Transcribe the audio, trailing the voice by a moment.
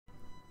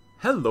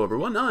Hello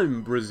everyone,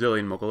 I'm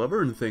Brazilian Mocha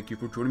Lover, and thank you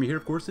for joining me here,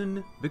 of course,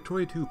 in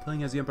Victoria 2,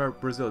 playing as the Empire of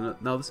Brazil.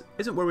 Now, this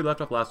isn't where we left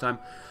off last time.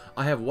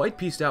 I have white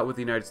pieced out with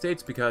the United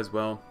States because,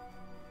 well,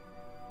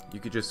 you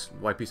could just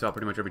white piece out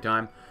pretty much every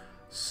time.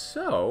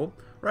 So,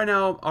 right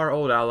now, our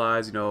old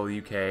allies, you know, the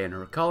UK and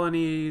her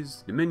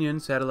colonies, Dominion,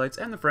 satellites,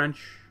 and the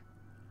French,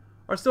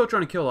 are still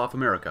trying to kill off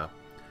America.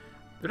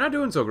 They're not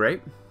doing so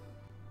great.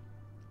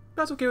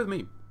 That's okay with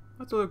me.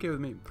 That's okay with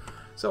me.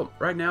 So,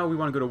 right now we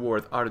want to go to war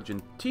with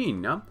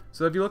Argentina.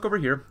 So if you look over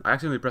here, I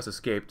accidentally pressed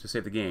escape to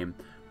save the game.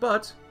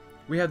 But,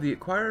 we have the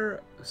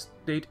acquire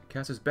state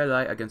Casus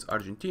Belli against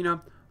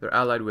Argentina. They're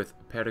allied with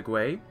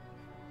Paraguay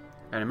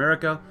and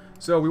America.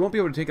 So we won't be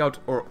able to take out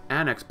or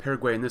annex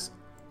Paraguay in this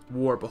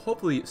war, but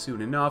hopefully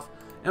soon enough.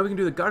 And we can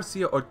do the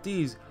Garcia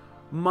Ortiz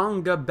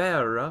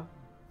Mangabera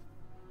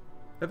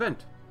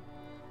event.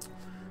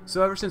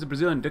 So ever since the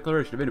Brazilian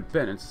Declaration of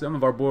Independence, some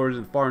of our borders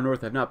in the far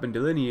north have not been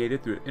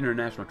delineated through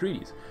international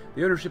treaties.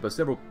 The ownership of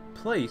several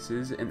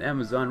places in the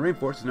Amazon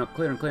rainforest is now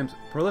clear and claims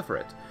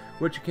proliferate,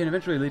 which can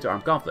eventually lead to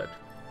armed conflict.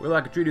 We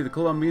lack a treaty with the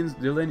Colombians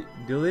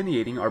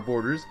delineating our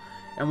borders,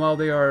 and while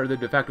they are the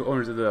de facto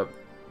owners of the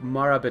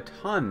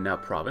Marabitana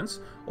province,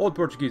 old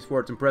Portuguese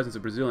forts and presence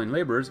of Brazilian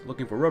laborers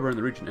looking for rubber in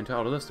the region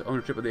entitled us to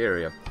ownership of the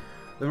area.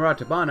 The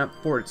Maratabana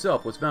fort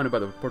itself was founded by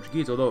the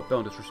Portuguese, although it fell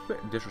into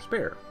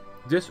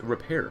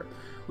disrepair.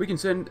 We can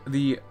send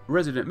the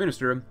resident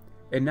minister,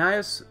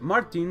 Enéas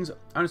Martins,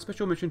 on a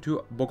special mission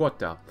to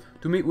Bogota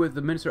to meet with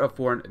the Minister of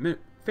Foreign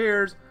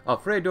Affairs,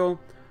 Alfredo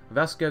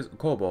Vasquez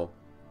Cobo,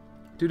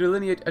 to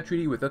delineate a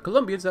treaty with the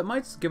Colombians that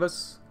might give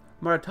us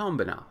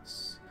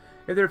Maratambanas.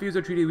 If they refuse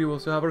a treaty, we will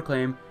still have our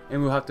claim,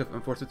 and we'll have to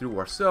enforce it through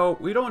war. So,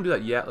 we don't want to do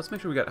that yet. Let's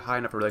make sure we got high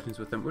enough relations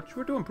with them, which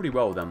we're doing pretty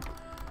well with them.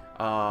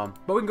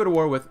 But we can go to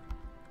war with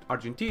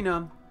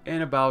Argentina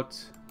in about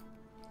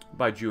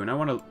by June. I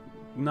want to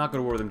not go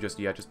to war with them just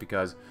yet, just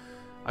because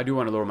I do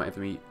want to lower my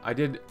infamy. I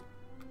did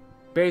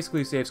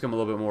basically save scum a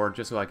little bit more,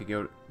 just so I could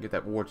get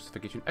that war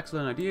justification.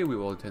 Excellent idea. We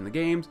will attend the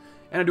games,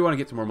 and I do want to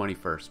get some more money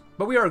first.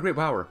 But we are a great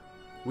power.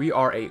 We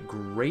are a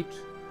great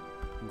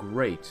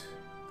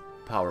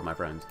power, my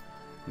friends.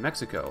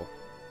 Mexico.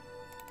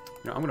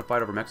 You know, I'm going to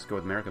fight over Mexico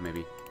with America,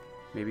 maybe.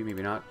 Maybe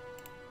not.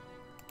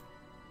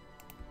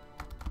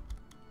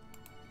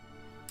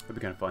 That'd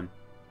be kind of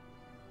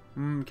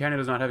fun.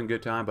 Canada's not having a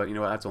good time, but you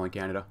know what? That's only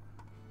Canada.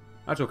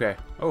 That's okay.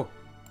 Oh.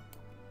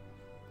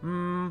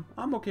 I'm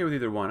okay with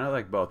either one. I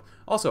like both.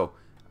 Also,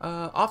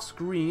 off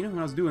screen, when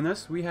I was doing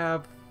this, we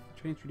have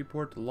change treaty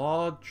port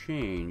law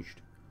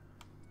changed.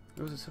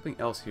 There was something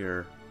else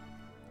here.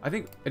 I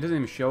think it doesn't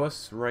even show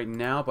us right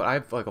now, but I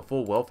have like a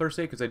full welfare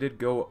state because I did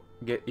go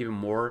get even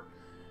more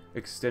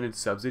extended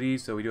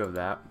subsidies, so we do have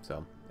that.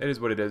 So, it is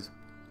what it is.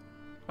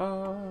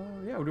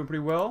 Yeah, we're doing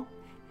pretty well.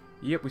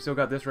 Yep, we still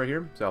got this right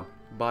here. So,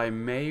 by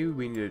May,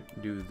 we need to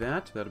do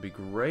that. That'll be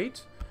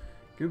great.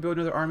 Can we build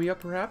another army up,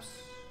 perhaps?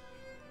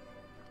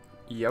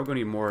 Yeah, we're going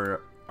to need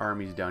more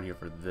armies down here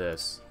for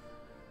this.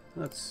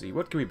 Let's see.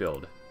 What can we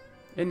build?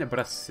 In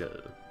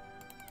Brazil.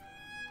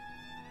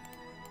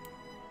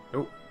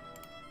 Oh.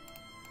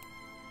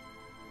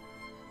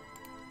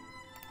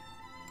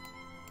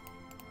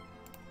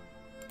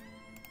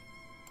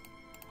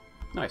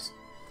 Nice.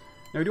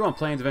 Now, we do want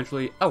planes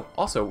eventually. Oh,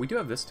 also, we do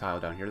have this tile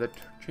down here that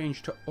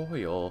changed to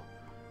oil.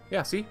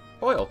 Yeah, see?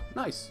 Oil.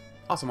 Nice.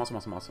 Awesome.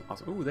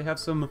 Ooh, they have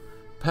some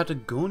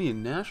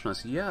Patagonian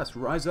nationalists. Yes,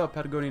 rise up,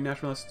 Patagonian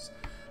nationalists.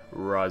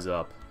 Rise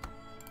up.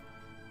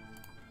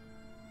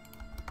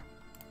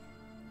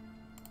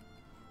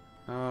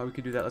 We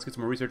could do that. Let's get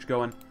some more research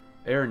going.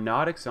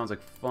 Aeronautics sounds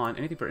like fun.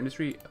 Anything for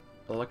industry?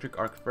 Electric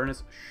arc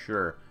furnace?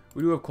 Sure.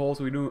 We do have coal,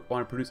 so we do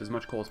want to produce as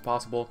much coal as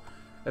possible.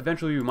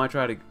 Eventually, we might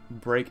try to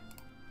break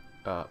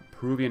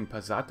Peruvian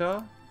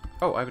Pasata.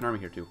 Oh, I have an army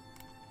here, too.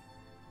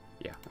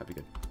 Yeah, that'd be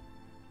good.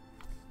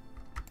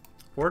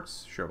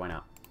 Forts? Sure, why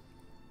not?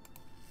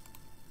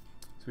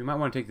 So we might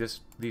want to take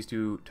these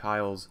two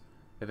tiles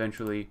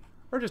eventually,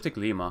 or just take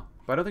Lima.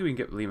 But I don't think we can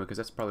get Lima because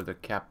that's probably the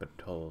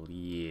capital.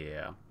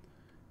 Yeah.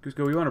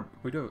 Cusco,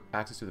 we do have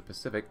access to the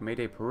Pacific. May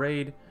Day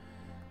Parade.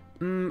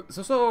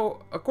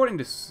 So according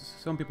to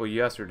some people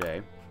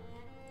yesterday,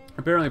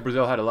 apparently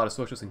Brazil had a lot of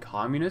socialists and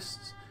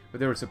communists,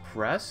 but they were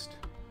suppressed.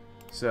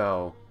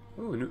 So,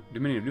 ooh,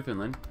 Dominion of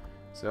Newfoundland.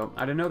 So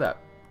I didn't know that.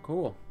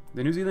 Cool.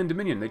 The New Zealand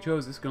Dominion. They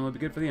chose this is going to be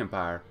good for the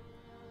Empire.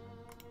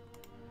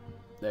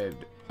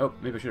 Oh,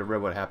 maybe I should have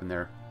read what happened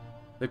there.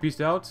 They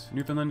pieced out.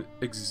 Newfoundland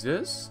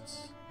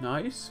exists.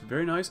 Nice.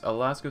 Very nice.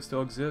 Alaska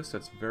still exists.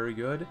 That's very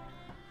good.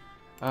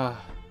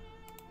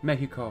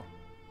 Mexico.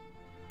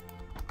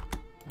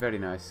 Very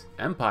nice.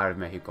 Empire of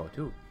Mexico,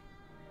 too.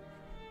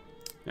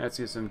 Let's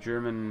see some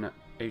German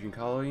Asian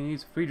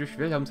colonies. Friedrich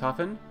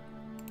Wilhelmshaven.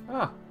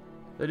 Ah.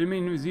 They didn't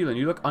mean New Zealand.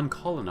 You look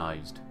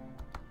uncolonized.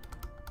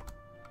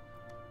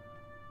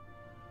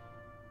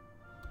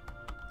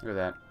 Look at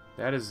that.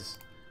 That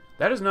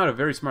is not a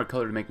very smart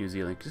color to make New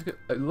Zealand.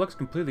 It looks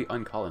completely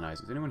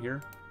uncolonized. Is anyone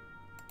here?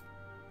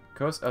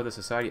 Coast of the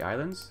Society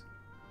Islands?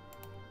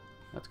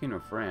 That's Kingdom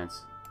of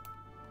France.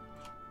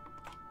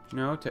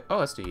 No, oh,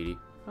 that's Tahiti.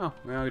 Oh,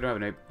 well, we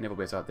don't have a naval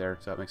base out there,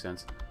 so that makes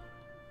sense.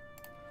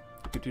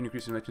 Continue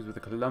increasing relations with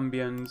the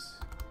Colombians.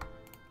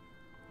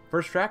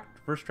 First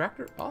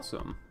tractor?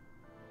 Awesome.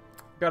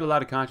 Got a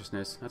lot of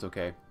consciousness. That's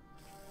okay.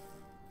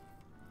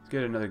 Let's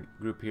get another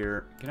group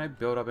here. Can I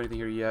build up anything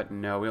here yet?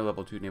 No, we have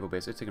level 2 naval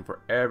base. It's taking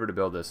forever to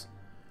build this.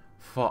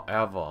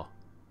 Forever.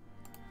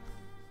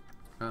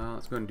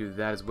 Let's go ahead and do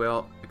that as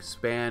well.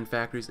 Expand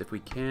factories if we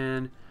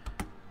can.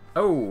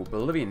 Oh,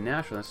 Bolivian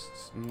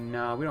nationalists.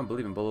 No, we don't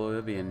believe in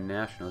Bolivian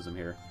nationalism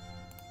here.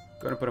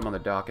 Go ahead and put them on the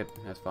docket.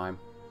 That's fine.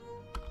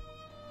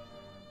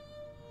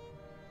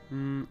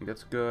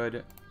 That's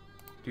good.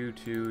 Do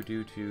two.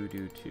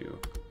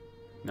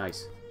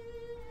 Nice.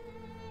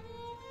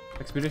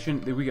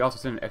 Expedition. We can also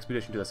send an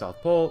expedition to the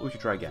South Pole. We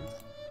should try again.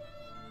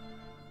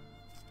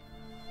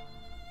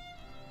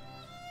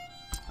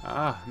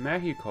 Ah,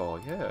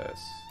 Mexico. Yes.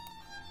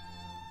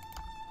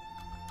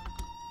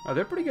 Oh,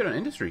 they're pretty good on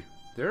industry.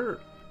 They're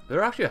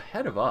actually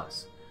ahead of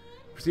us.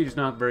 Prestige is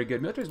not very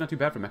good. Military is not too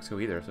bad for Mexico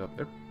either, so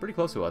they're pretty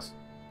close to us.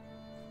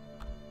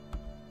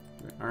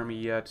 Army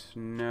yet?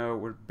 No,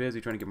 we're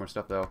busy trying to get more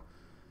stuff though.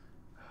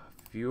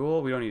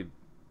 Fuel? We don't need to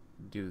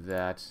do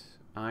that.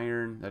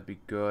 Iron, that'd be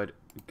good.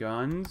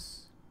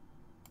 Guns?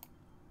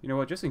 You know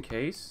what, just in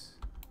case,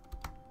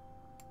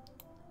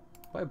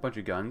 buy a bunch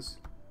of guns.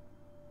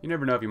 You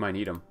never know if you might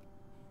need them.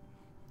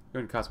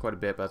 Going to cost quite a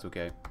bit, but that's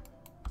okay.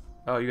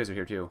 Oh, you guys are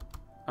here too.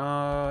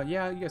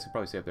 Yeah, you guys can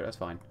probably stay up there. That's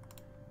fine.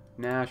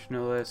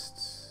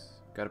 Nationalists.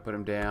 Gotta put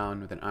them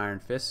down with an iron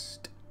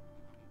fist.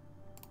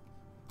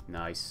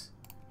 Nice.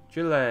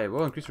 Chile.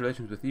 We'll increase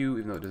relations with you,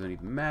 even though it doesn't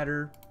even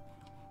matter.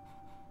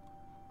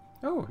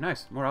 Oh,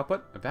 nice. More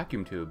output.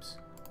 Vacuum tubes.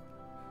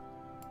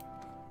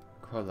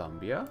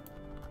 Colombia.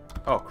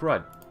 Oh,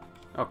 crud.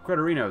 Oh,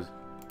 cruderinos.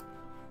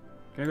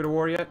 Can I go to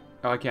war yet?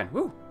 Oh, I can.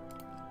 Woo!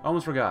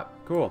 Almost forgot.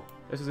 Cool.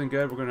 This isn't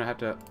good. We're gonna have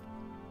to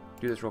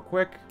do this real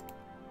quick.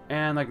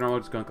 And like normal,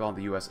 just gonna call it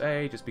the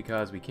USA just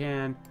because we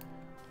can.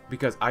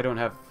 Because I don't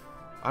have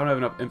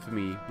enough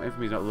infamy. My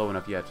infamy is not low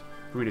enough yet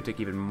for me to take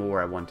even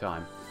more at one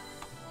time.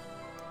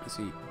 Let's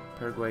see,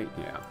 Paraguay.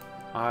 Yeah.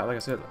 Like I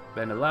said at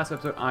the end of the last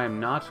episode, I am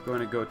not going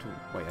to go to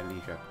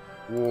Indonesia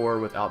war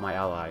without my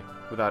ally,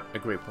 without a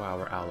great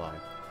power ally.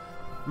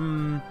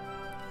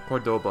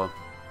 Cordoba.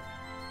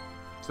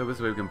 So this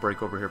way we can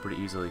break over here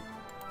pretty easily.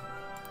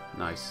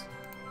 Nice.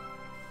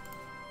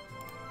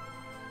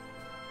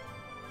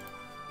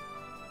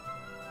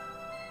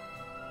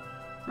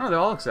 Oh, they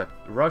all accept.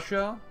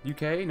 Russia,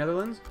 UK,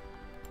 Netherlands.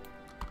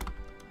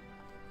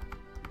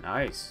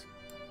 Nice.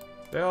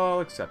 They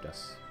all accept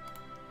us.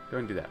 Go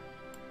and do that.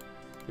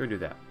 Go and do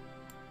that.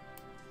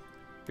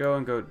 Go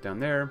and go down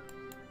there.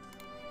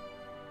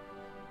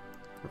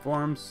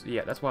 Reforms.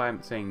 Yeah, that's why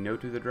I'm saying no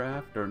to the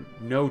draft. Or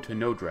no to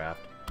no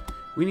draft.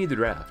 We need the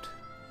draft.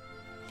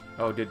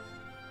 Oh,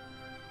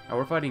 oh,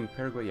 we're fighting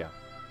Paraguay? Yeah.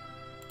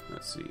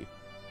 Let's see.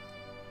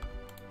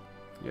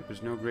 Yep,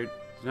 there's not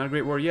a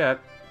great war yet.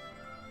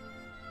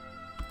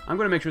 I'm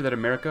going to make sure that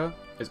America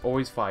is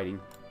always fighting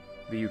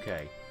the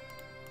UK.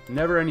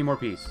 Never any more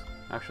peace,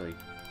 actually.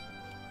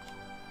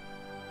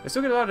 They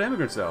still get a lot of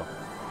immigrants, though.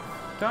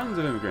 Tons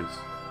of immigrants.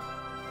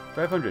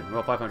 500.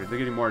 Well, 500. They're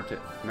getting more to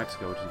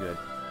Mexico, which is good.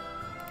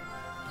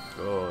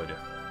 Good.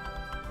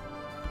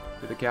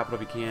 Get the capital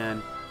if you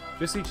can.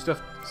 Just siege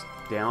stuff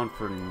down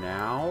for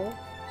now.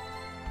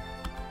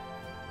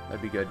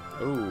 That'd be good.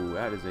 Oh,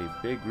 that is a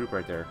big group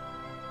right there.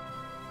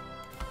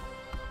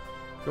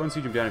 Go and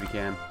siege them down if you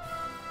can.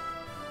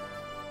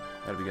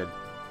 That'd be good.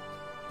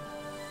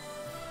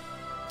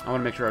 I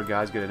want to make sure our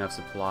guys get enough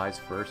supplies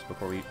first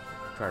before we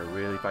try to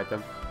really fight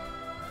them.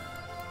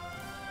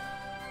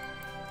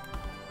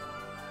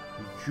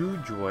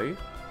 Jujoy. It's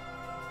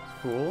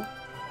cool.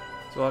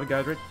 There's a lot of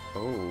guys right...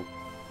 Oh.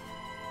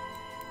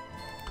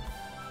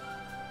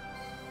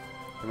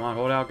 Come on,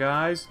 hold out,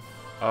 guys.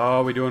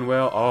 Oh, we're doing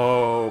well.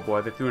 Oh,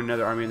 boy. They threw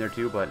another army in there,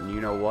 too. But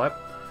you know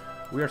what?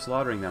 We are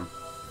slaughtering them.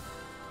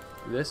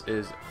 This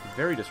is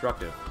very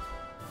destructive.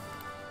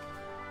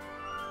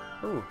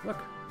 Oh, look.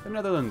 The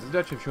Netherlands. The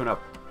Dutch have shown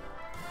up.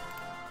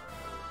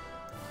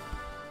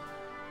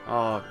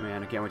 Oh,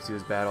 man. I can't wait to see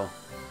this battle.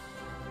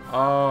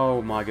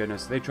 Oh, my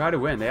goodness. They tried to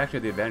win. They actually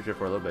had the advantage there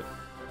for a little bit.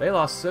 They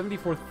lost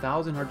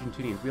 74,000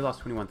 Argentinians. We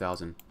lost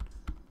 21,000.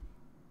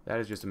 That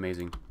is just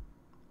amazing.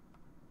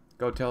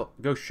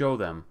 Go show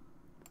them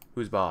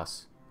who's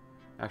boss.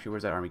 Actually,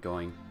 where's that army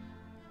going?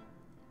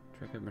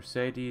 Track of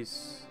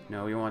Mercedes.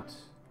 No, we want...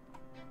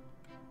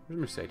 Where's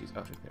Mercedes?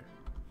 Oh, right there.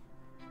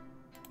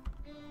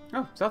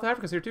 Oh, South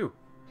Africa's here too.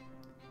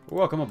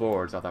 Welcome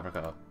aboard, South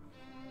Africa.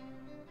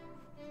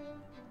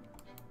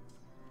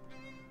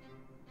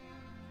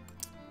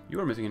 You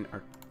are missing an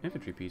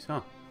infantry piece,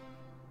 huh?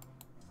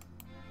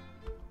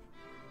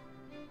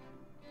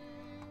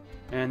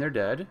 And they're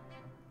dead.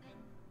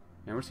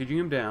 And we're sieging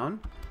them down.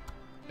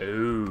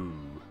 Ooh.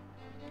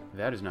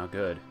 That is not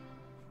good.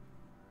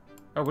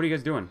 Oh, what are you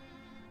guys doing?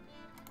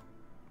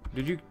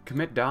 Did you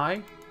commit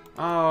die?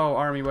 Oh,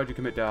 army, why'd you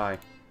commit die?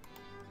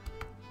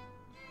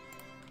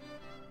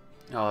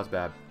 Oh, that's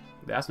bad.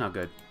 That's not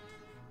good.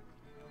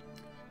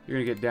 You're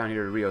gonna get down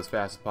here to Rio as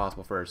fast as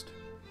possible first.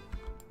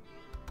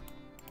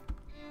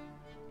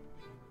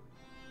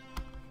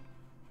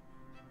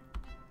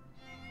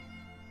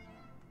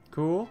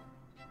 Cool.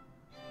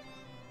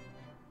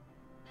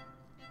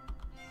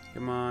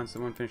 Come on,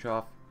 someone finish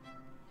off.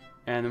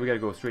 And then we gotta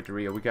go straight to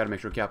Rio. We gotta make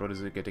sure capital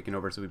doesn't get taken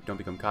over so we don't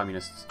become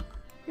communists.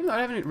 Even though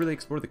I haven't really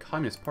explored the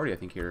Communist Party, I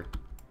think, here.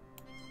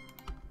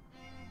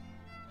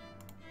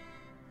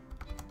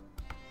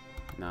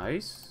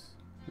 Nice.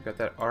 We got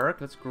that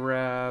arc. Let's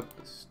grab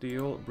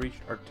steel,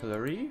 breached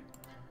artillery.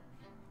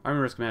 Army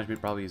risk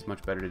management probably is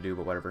much better to do,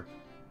 but whatever.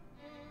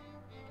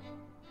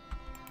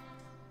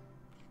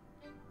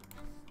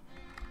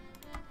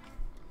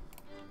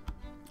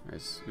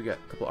 Nice. We got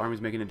a couple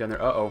armies making it down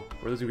there. Uh-oh.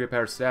 We're losing great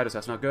power status.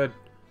 That's not good.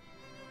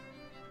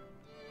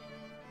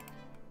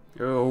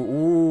 Oh,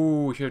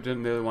 ooh. We should have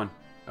done the other one.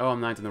 Oh,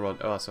 I'm 9th in the world.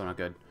 Oh, that's so not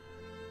good.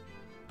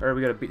 Alright,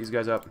 we gotta beat these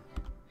guys up.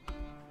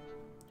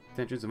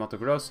 Tensions of Mato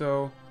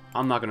Grosso.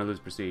 I'm not gonna lose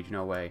prestige.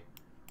 No way.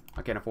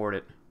 I can't afford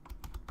it.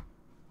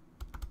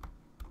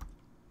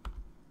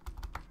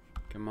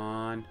 Come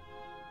on.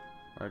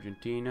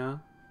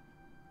 Argentina.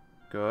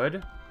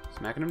 Good.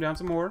 Smacking them down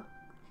some more.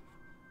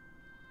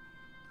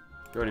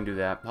 Go ahead and do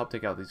that. Help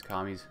take out these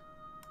commies.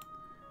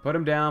 Put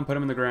them down. Put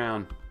them in the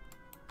ground.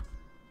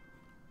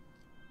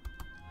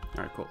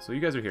 Alright, cool. So you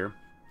guys are here.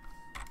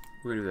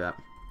 We're gonna do that.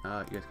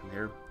 You guys come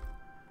here.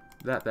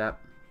 That. There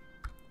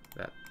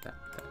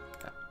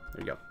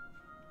you go.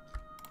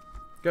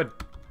 Good.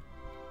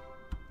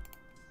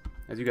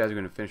 As you guys are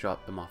gonna finish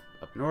off them off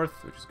up north,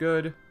 which is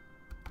good.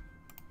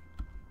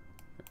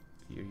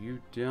 Are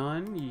you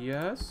done?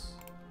 Yes.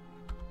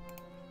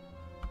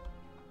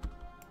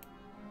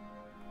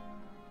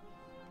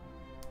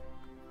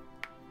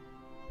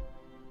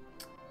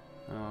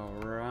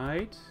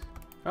 Alright.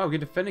 Oh, we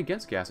can defend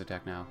against gas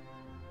attack now.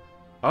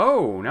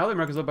 Oh, now the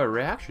America's led by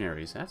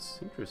reactionaries. That's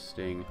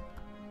interesting.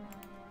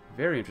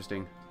 Very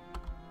interesting.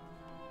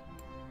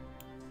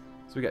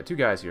 So we got two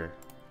guys here.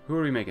 Who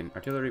are we making?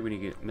 Artillery. We need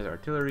to get another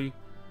artillery.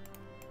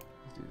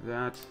 Let's do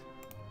that.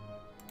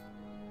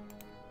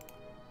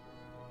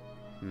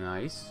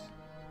 Nice.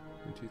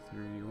 1, 2,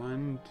 3.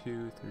 1,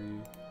 2, 3.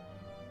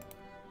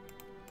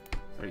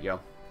 There you go.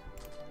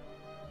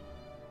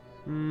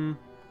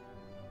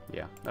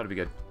 Yeah, that'll be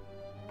good.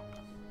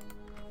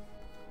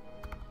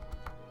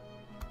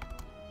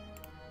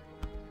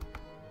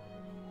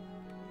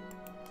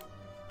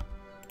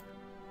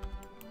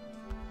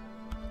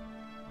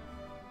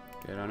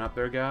 Get on up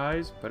there,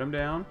 guys. Put them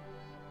down.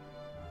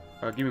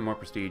 Give me more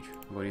prestige.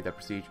 I'm going to need that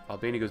prestige.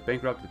 Albania goes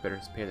bankrupt. They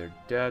better pay their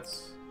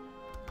debts.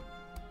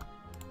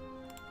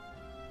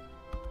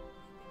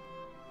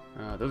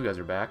 Those guys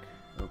are back.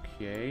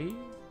 Okay.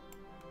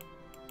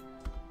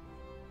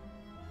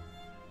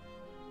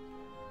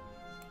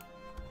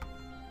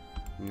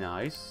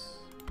 Nice.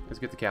 Let's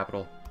get the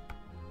capital.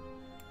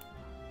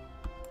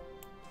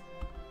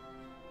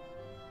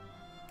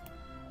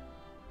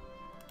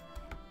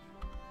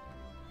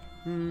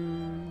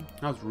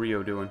 How's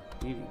Rio doing?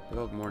 Need to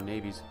build more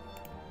navies.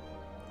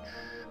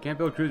 Can't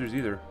build cruisers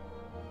either.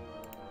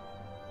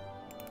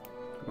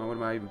 Come on, what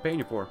am I even paying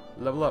you for?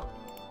 Level up.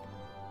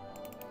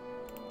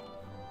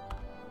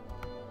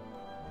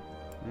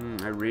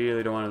 I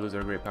really don't want to lose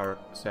our great power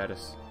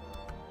status.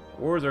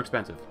 Wars are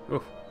expensive.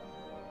 Oof.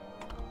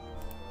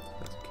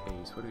 That's the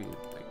case. What do we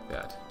like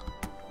that?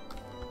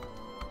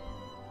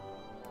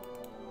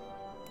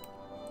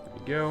 There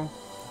we go.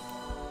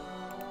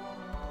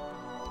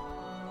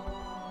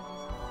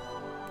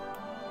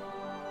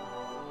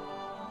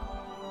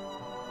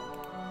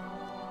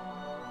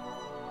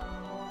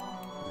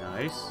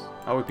 Nice.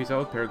 Oh, we peace out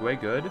with Paraguay.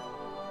 Good.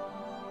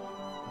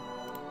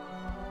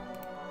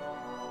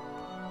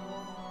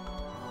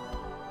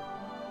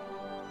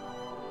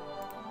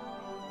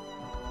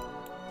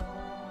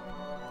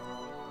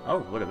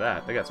 Oh, look at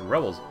that. They got some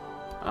rebels.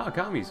 Ah,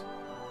 commies.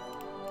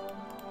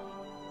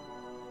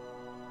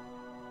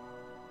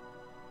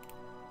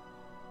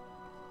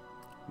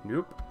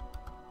 Nope.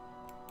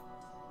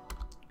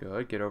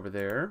 Good. Get over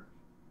there.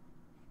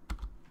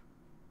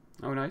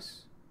 Oh,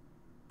 nice.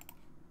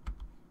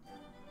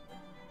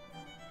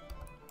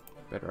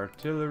 Better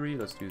artillery.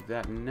 Let's do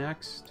that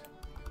next.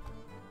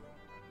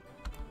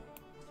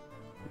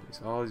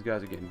 So all these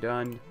guys are getting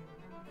done.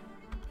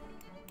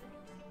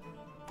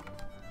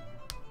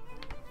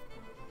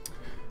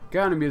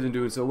 Economy isn't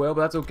doing so well,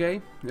 but that's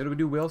okay. It'll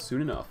do well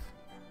soon enough.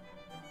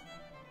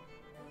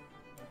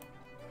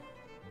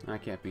 I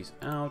can't peace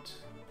out.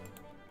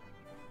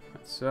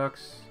 That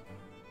sucks.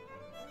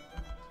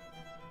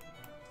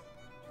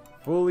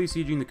 Fully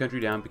sieging the country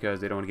down because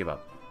they don't want to give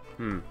up.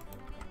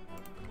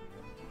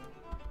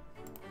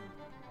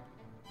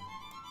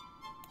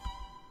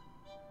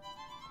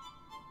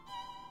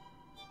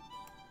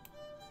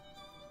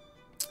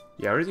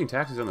 Yeah, raising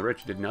taxes on the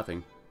rich did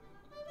nothing.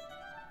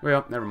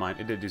 Well, never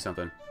mind. It did do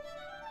something.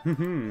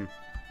 Ooh,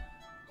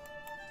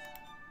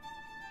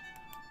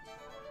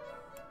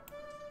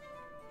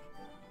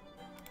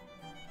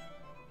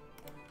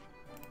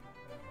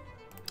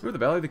 the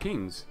Valley of the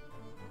Kings.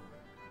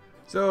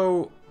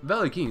 So,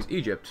 Valley Kings,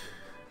 Egypt,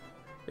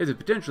 is a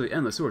potentially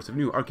endless source of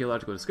new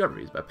archaeological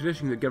discoveries. By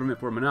petitioning the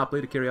government for a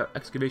monopoly to carry out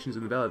excavations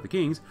in the Valley of the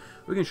Kings,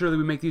 we can ensure that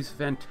we make these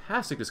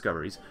fantastic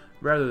discoveries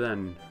rather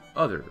than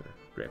other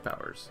great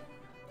powers.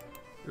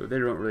 They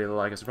don't really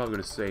like us. They're probably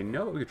going to say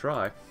no, but we could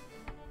try.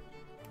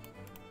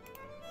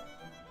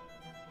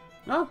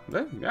 Oh,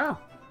 yeah.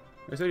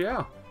 They said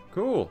yeah.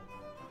 Cool.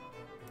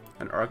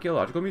 An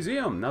archaeological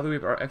museum. Now that we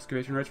have our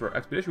excavation rights for our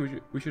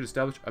expedition, we should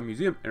establish a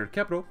museum in our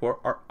capital for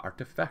our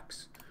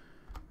artifacts.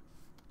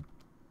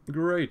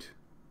 Great.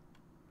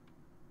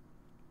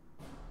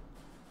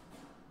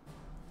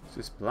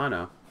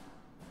 Cisplana.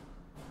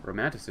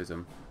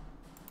 Romanticism.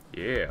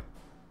 Yeah.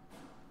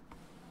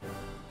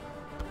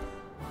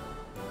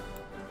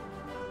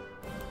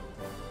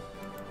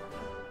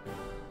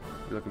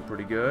 You're looking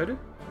pretty good.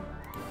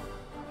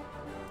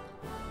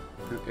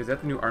 Is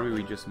that the new army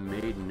we just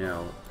made?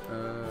 No.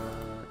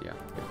 Yeah.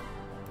 Good.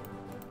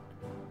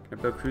 Can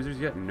I build cruisers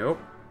yet? Nope.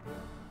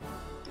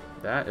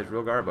 That is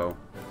real garbo.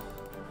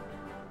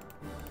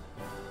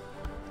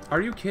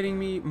 Are you kidding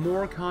me?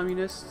 More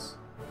communists?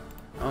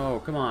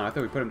 Oh, come on. I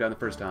thought we put them down the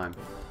first time.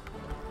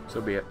 So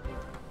be it.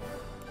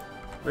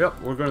 Well,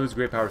 we're going to lose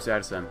great power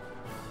status then.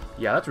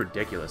 Yeah, that's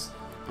ridiculous.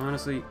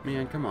 Honestly,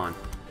 man, come on.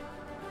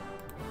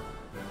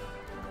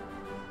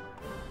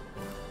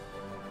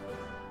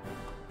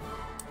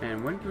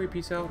 And when can we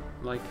peace out?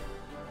 Like...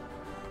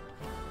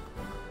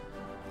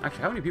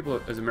 Actually, how many people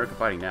is America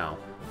fighting now?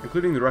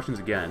 Including the Russians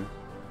again.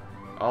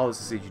 All this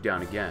to siege you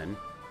down again.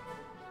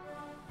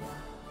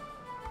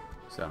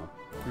 So,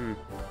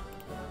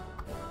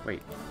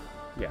 Wait.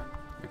 Yeah,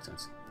 makes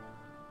sense.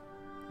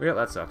 Well,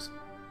 that sucks.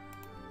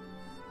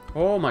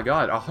 Oh my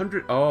god,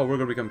 100... Oh, we're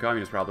gonna become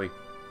communists, probably.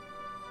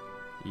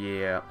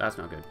 Yeah, that's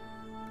not good.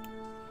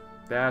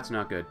 That's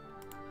not good.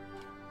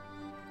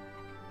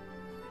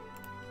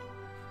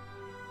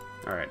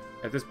 Alright,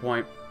 at this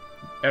point,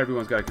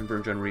 everyone's got to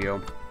converge on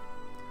Rio.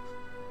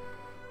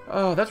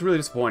 Oh, that's really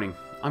disappointing.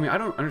 I mean, I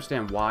don't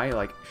understand why.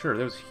 Like, sure,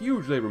 there was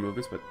huge labor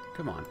movements, but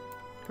come on.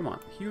 Come on.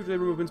 Huge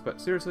labor movements,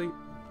 but seriously?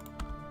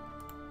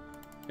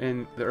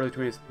 In the early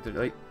 20th... The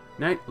late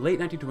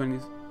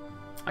 1920s...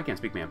 I can't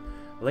speak, ma'am.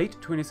 Late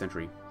 20th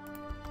century.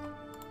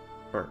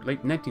 Or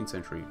late 19th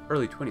century.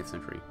 Early 20th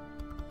century.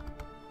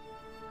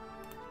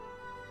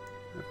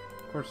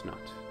 Of course not.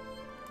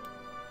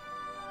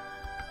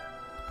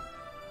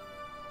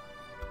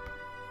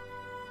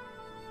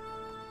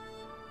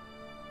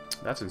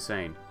 That's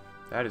insane.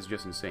 That is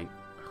just insane.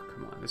 Oh,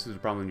 come on. This is a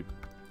problem when you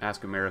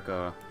ask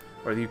America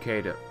or the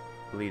UK to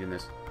lead in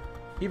this.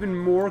 Even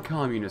more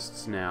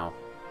communists now.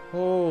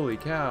 Holy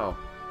cow.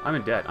 I'm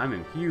in debt. I'm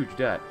in huge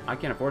debt. I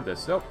can't afford this.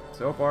 So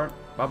far,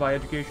 bye-bye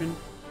education.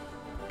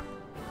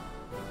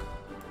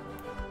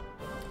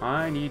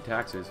 I need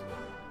taxes.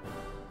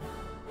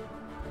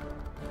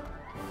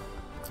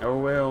 Oh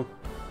well.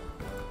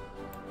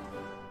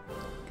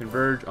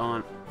 Converge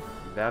on...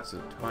 That's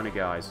a ton of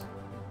guys.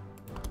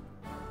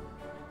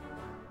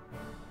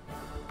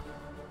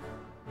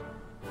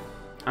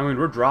 I mean,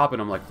 we're dropping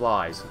them like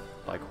flies.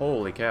 Like,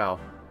 holy cow.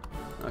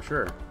 Oh,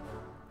 sure.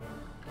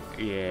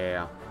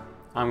 Yeah.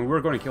 I mean,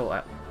 we're going to kill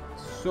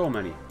so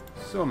many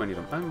of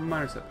them. I'm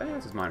minor setback.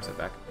 This is minor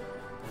setback.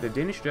 The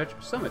Danish Dutch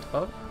Summit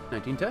of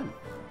 1910.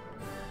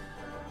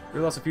 We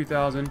lost a few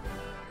thousand.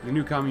 The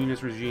new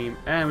communist regime,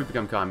 and we've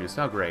become communist.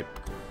 How great.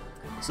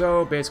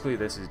 So, basically,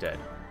 this is dead.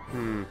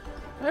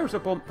 Hey, we're so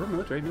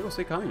pro-military. Maybe we'll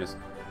say communist.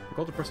 A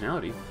cult of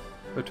personality.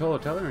 The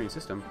totalitarian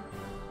system.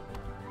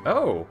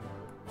 Oh!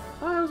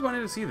 I always wanted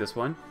to see this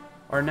one.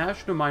 Our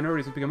national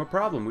minorities have become a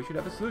problem. We should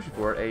have a solution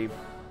for it.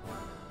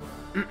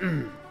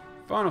 A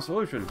final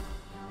solution.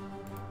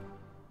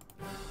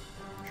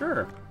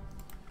 Sure.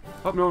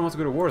 Hope no one wants to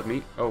go to war with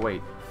me. Oh,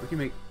 wait. We can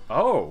make...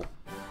 Oh!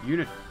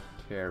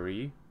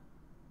 Unitary...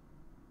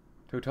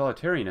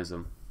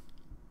 Totalitarianism.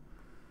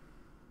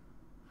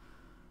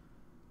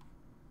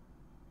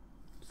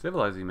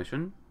 Civilizing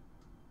mission.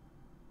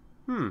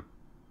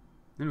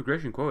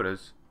 Immigration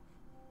quotas.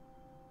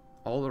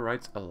 All the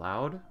rights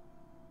allowed?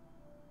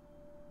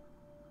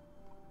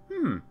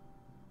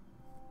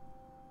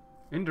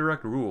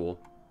 Indirect rule.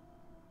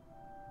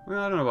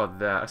 Well, I don't know about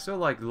that. I still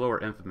like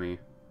lower infamy.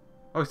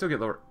 Oh, we still get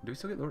lower... Do we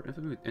still get lower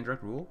infamy with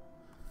indirect rule?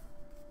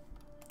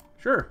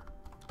 Sure.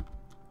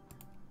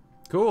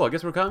 Cool, I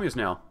guess we're communists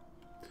now.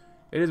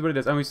 It is what it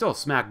is. I mean, we still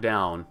smack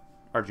down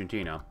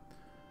Argentina.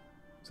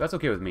 So that's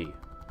okay with me.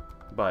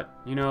 But,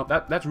 you know,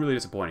 that's really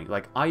disappointing.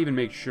 Like, I even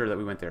made sure that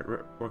we went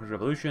there. Workers'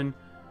 Revolution.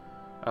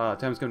 Time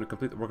has come to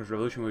complete the Workers'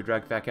 Revolution. We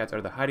drag fat cats out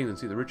of the hidings and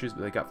see the riches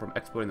they got from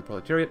exploiting the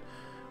proletariat.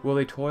 Will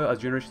they toil as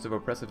generations of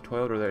oppressive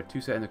toiled, or they're too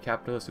set in their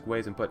capitalistic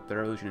ways and put the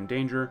revolution in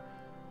danger?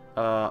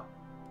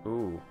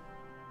 Ooh.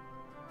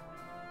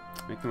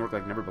 Make them work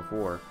like never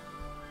before.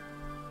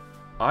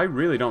 I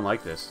really don't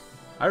like this.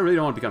 I really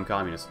don't want to become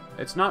communist.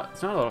 It's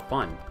not a lot of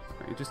fun.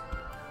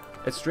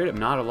 It's straight up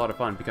not a lot of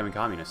fun becoming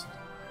communist.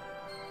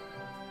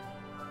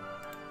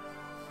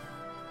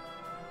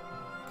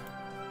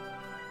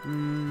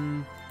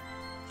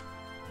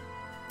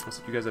 I'll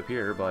set you guys up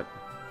here, but...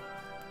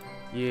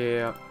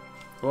 Yeah.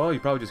 Well, you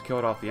probably just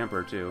killed off the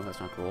Emperor, too. That's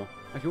not cool.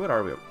 Actually, what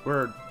are we? What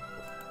are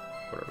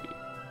we?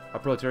 A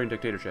proletarian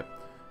dictatorship.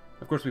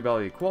 Of course, we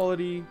value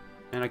equality,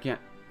 and I can't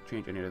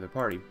change any other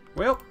party.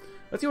 Well,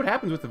 let's see what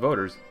happens with the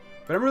voters.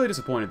 But I'm really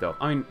disappointed, though.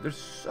 I mean, there's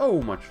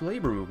so much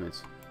labor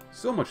movements.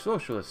 So much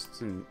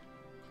socialists, and...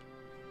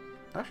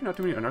 Actually, not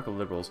too many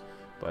anarcho-liberals,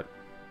 but...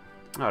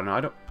 I don't know,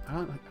 I don't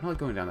like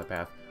going down that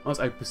path. Unless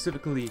I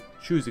specifically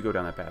choose to go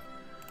down that path.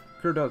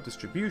 Cleared out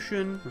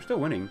distribution. We're still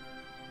winning.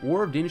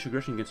 War of Danish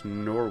aggression against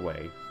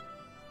Norway.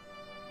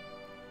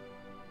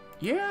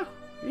 Yeah,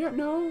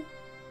 no.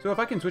 So if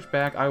I can switch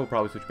back, I will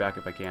probably switch back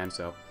if I can,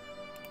 so.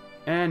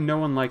 And no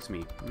one likes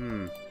me.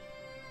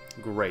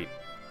 Great.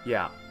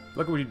 Yeah,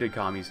 look at what you did,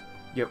 commies.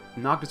 You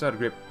knocked us out of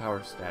great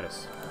power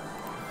status.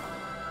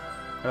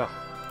 Ugh,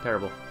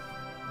 terrible.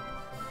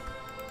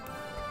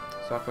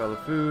 Stockpile of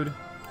food.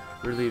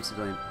 Relieve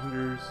civilian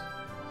hungers.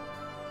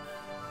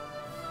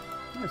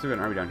 I still got an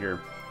army down here.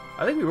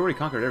 I think we've already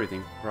conquered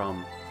everything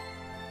from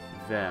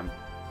them.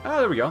 Ah,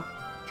 there we go.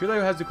 Chile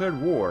has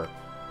declared war.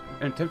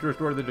 In an attempt to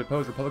restore the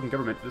deposed Republican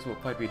government, this will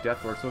probably be death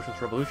for a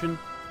socialist revolution.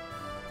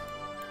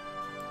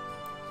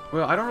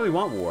 Well, I don't really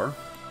want war.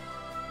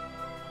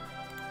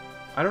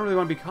 I don't really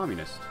want to be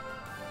communist.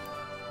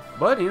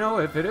 But, you know,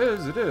 if it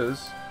is, it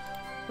is.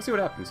 Let's see what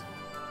happens.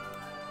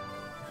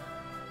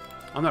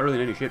 I'm not really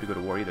in any shape to go to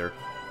war either.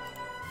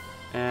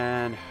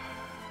 And...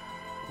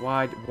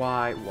 Why do we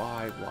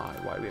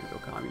have to go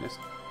communist?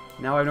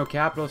 Now I have no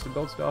capitalists to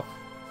build stuff.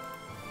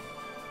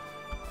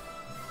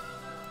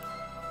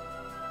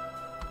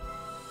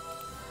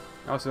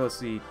 Also, let's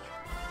see.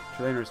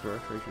 Chilean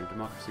restoration of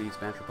democracy,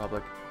 Spanish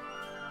Republic.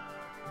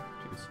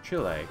 It's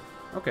Chile.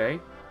 Okay.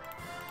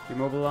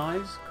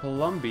 Demobilize.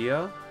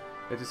 Colombia.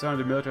 They disarmed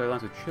their military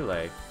alliance with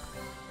Chile.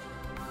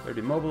 They're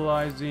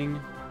demobilizing.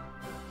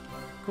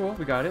 Cool,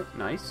 we got it.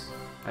 Nice.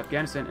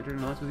 Afghanistan entered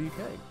an alliance with the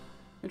UK.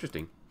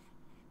 Interesting.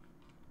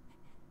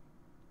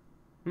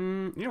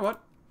 You know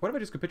what? What if I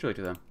just capitulate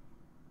to them?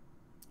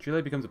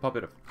 Chile becomes a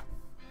puppet of...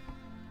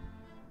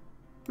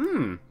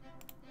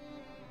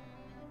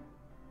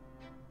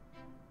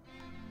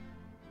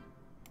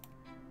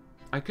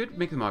 I could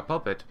make them my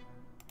puppet.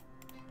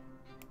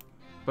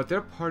 But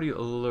they're party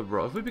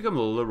liberal. If we become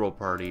a liberal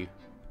party...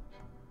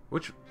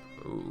 Which...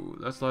 Ooh,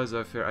 that's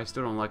laissez-faire. I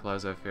still don't like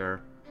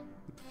laissez-faire.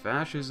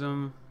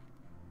 Fascism...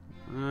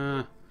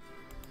 maybe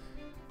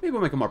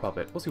we'll make them our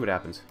puppet. We'll see what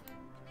happens.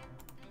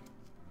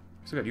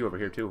 Still got you over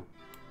here, too.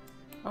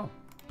 Oh.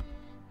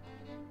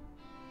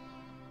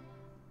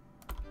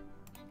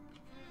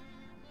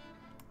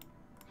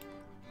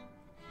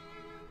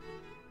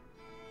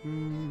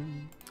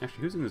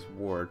 Actually, who's in this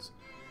war? It's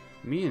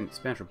me and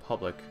Spanish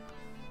Republic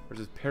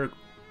versus Paraguay.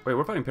 Wait,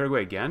 we're fighting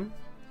Paraguay again?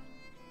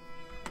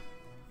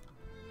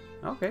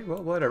 Okay,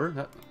 well, whatever.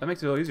 That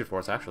makes it a little easier for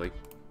us, actually.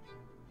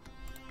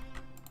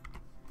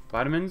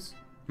 Vitamins?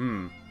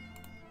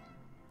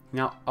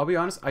 Now, I'll be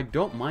honest, I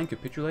don't mind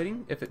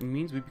capitulating if it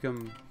means we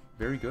become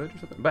very good or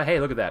something. But hey,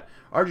 look at that.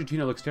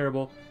 Argentina looks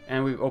terrible,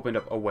 and we've opened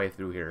up a way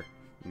through here.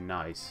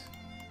 Nice.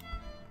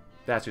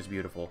 That's just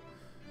beautiful.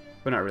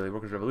 But not really.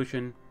 Workers'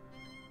 Revolution.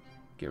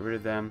 Get rid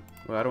of them.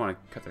 Well, I don't want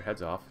to cut their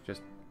heads off.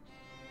 Just...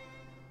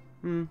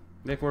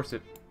 they forced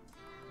it.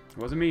 It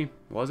wasn't me. It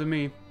wasn't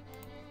me.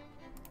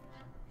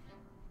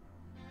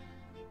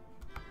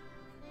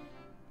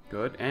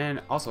 Good.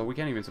 And also, we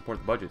can't even support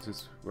the budget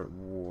since we're at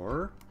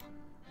war.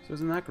 So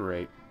isn't that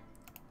great?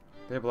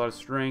 They have a lot of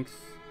strength.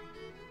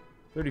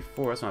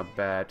 34, that's not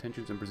bad.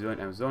 Tensions in Brazil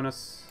and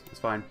Amazonas. That's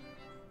fine.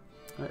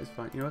 That is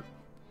fine. You know what?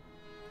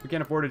 We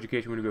can't afford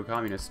education when we go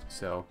communist,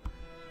 so...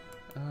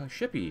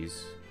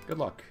 shippies. Good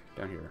luck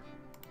down here.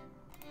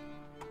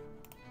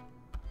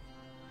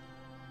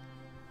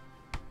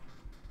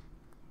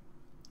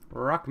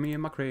 Rock me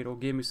in my cradle.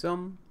 Give me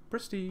some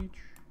prestige.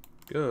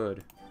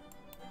 Good.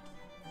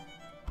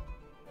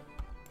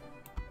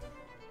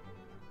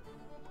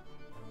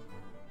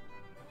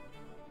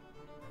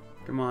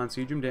 Come on,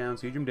 siege them down,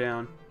 siege them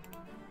down.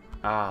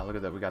 Ah, look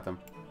at that, we got them.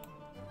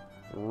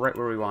 Right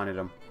where we wanted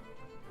them.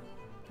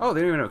 Oh, they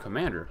don't even have a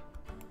commander.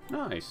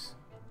 Nice.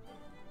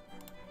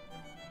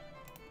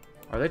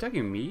 Are they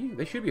attacking me?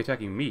 They should be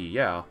attacking me,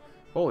 yeah.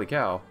 Holy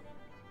cow.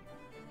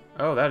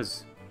 Oh, that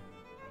is...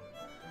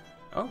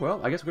 Oh, well,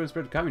 I guess we're going to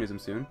spread communism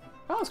soon.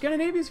 Oh,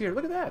 Scandinavia's here,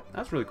 look at that.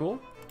 That's really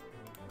cool.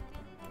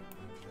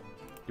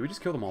 Did we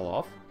just kill them all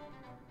off?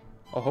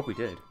 Oh, I hope we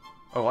did.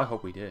 Oh, I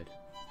hope we did.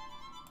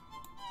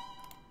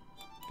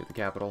 Get the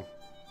capital.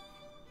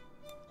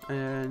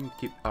 And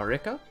keep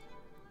Arica.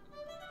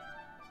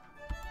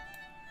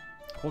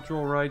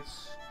 Cultural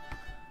rights.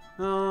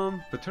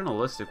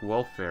 Paternalistic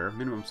welfare.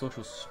 Minimum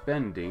social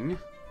spending.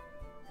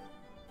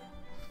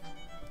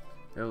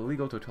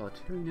 Illegal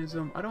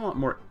totalitarianism. I don't want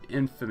more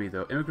infamy,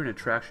 though. Immigrant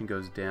attraction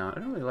goes down. I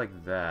don't really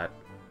like that.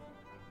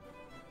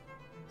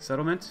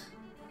 Settlement.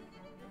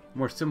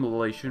 More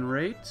simulation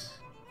rate.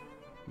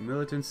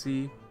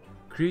 Militancy.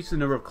 Increase the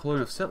number of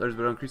colonial settlers,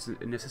 but increase the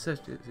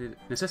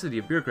necessity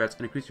of bureaucrats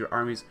and increase your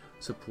army's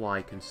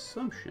supply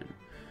consumption.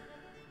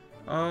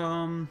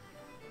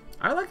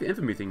 I like the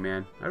infamy thing,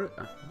 man. I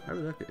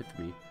really like the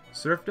infamy.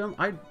 Serfdom?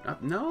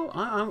 No,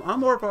 I'm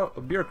more of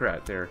a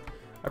bureaucrat there.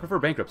 I prefer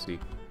bankruptcy.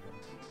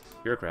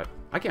 Bureaucrat.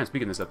 I can't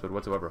speak in this episode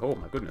whatsoever. Oh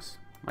my goodness.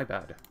 My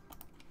bad.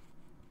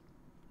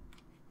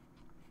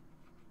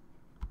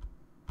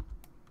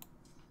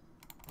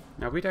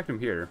 Now, if we attacked him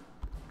here,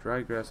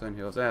 dry grassland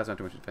hills. That's not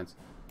too much defense.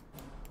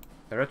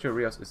 The Retro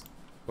Rios is.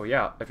 Oh,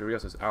 yeah, Retro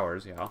Rios is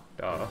ours, yeah.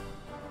 Duh.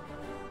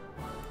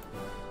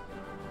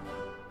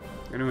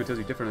 Anyone who tells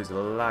you differently is a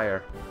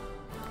liar.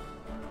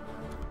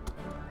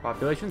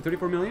 Population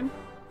 34 million.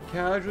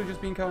 Casually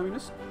just being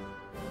communist.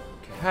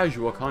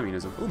 Casual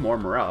communism. Ooh, more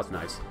morale. That's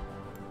nice.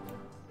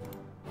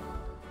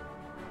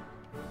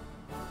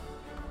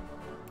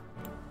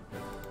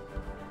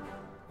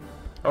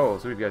 Oh,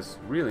 some of you guys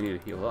really need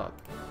to heal up.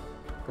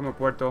 Come on,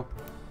 Puerto.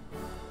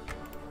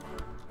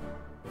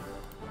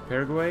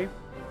 Paraguay?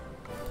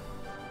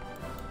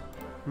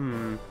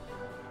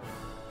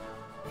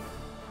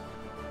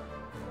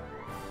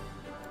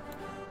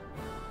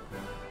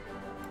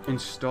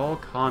 Install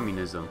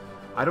communism.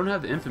 I don't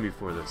have the infamy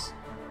for this.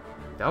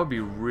 That would be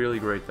really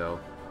great, though.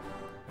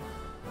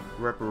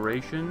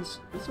 Reparations?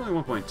 It's only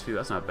 1.2.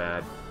 That's not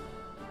bad.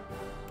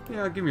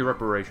 Yeah, give me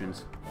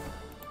reparations.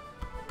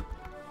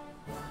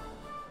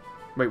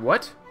 Wait,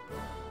 what?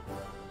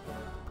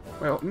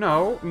 Well,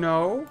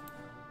 no.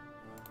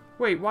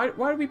 Wait, why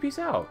did we peace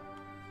out?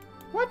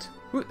 What?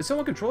 Is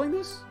someone controlling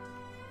this?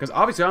 Because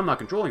obviously I'm not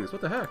controlling this.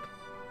 What the heck?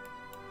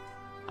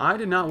 I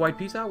did not white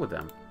peace out with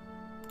them.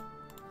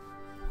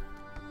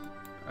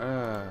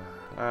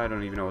 I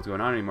don't even know what's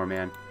going on anymore,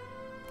 man.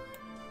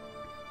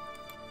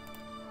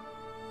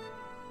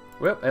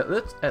 Well,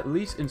 let's at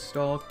least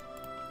install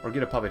or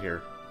get a puppet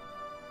here.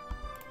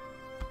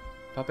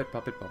 Puppet.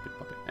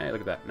 Hey,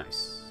 look at that.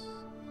 Nice.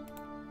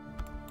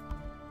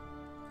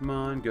 Come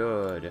on,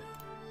 good.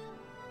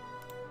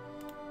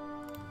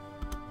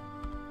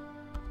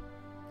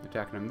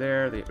 Attacking them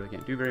there. They really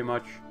can't do very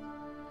much.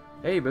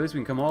 Hey, but at least we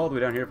can come all the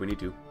way down here if we need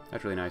to.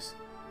 That's really nice.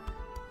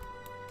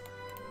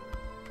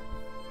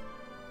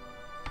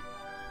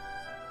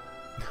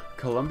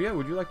 Colombia,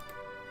 would you like...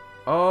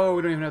 Oh,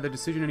 we don't even have the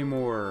decision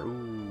anymore.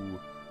 Ooh.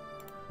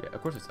 Yeah,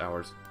 of course it's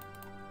ours.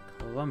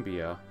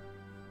 Colombia.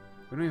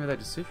 We don't even have that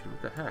decision.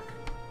 What the heck?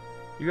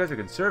 You guys are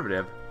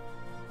conservative.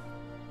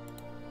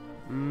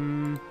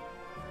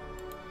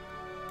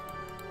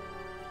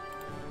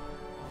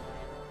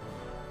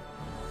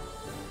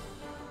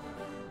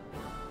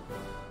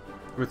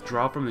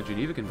 Withdraw from the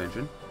Geneva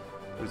Convention.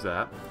 What's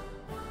that?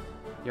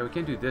 Yeah, we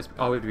can't do this.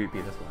 Oh, we have to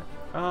be that's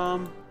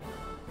why.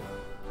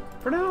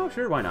 For now,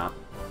 sure, why not?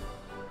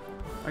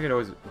 I could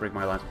always break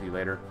my alliance with you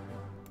later.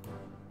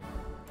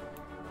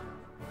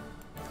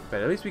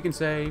 But at least we can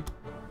say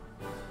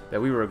that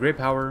we were a great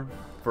power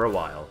for a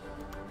while.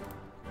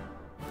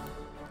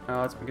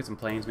 Let's get some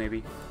planes,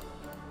 maybe.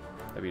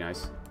 That'd be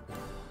nice.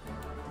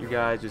 You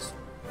guys just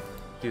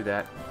do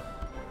that.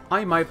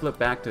 I might flip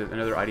back to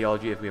another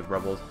ideology if we have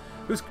rebels.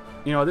 Who's,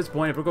 you know, at this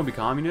point, if we're going to be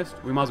communist,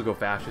 we might as well go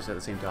fascist at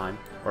the same time.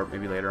 Or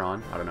maybe later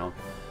on. I don't know.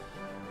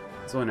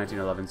 It's only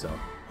 1911, so...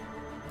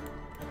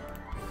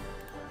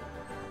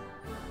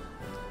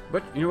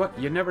 But, you know what?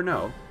 You never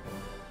know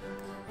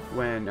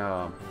when,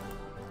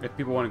 if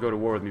people want to go to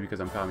war with me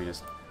because I'm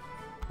communist.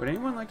 Would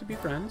anyone like to be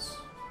friends?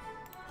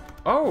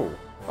 Oh!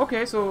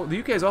 Okay, so the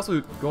UK is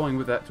also going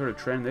with that sort of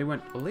trend. They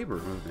went a labor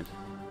movement.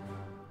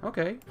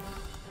 Okay.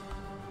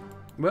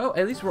 Well,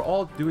 at least we're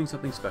all doing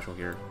something special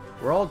here.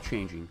 We're all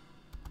changing.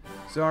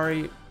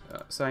 Sorry,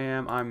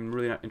 Siam, I'm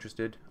really not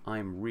interested.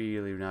 I'm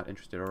really not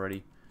interested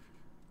already.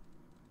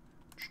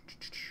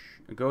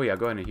 Go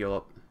ahead and heal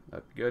up.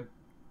 That'd be good.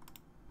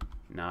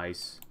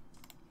 Nice.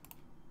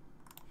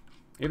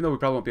 Even though we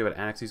probably won't be able to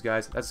annex these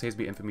guys, that saves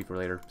me infamy for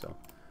later, so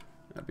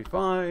that'll be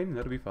fine.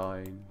 That'll be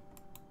fine.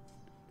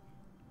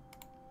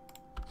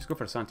 Just go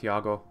for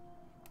Santiago.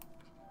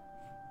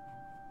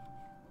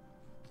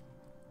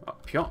 Oh,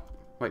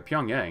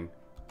 Pyongyang.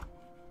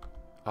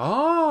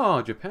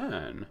 Oh,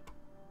 Japan.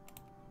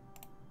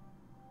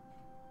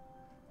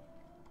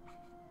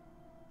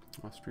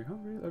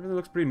 Austria-Hungary. Everything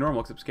looks pretty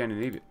normal except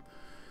Scandinavia.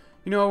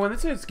 You know, when they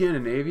said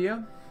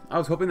Scandinavia, I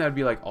was hoping that would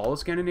be like all of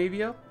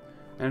Scandinavia,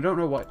 and I don't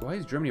know why. Why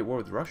is Germany at war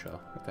with Russia?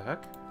 What the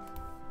heck?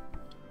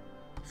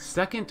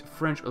 Second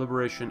French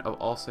liberation of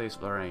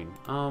Alsace-Lorraine.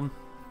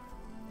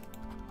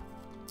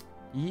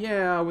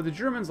 Yeah, with the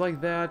Germans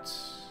like that.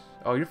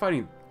 Oh, you're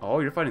fighting. Oh,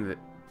 you're fighting the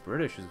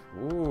British.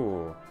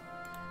 Ooh.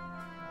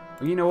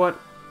 Well, you know what?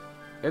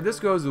 If this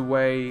goes the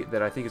way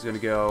that I think it's going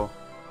to go,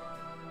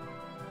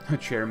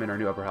 Chairman, our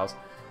new upper house,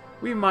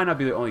 we might not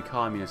be the only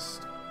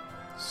communist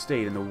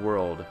state in the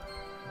world.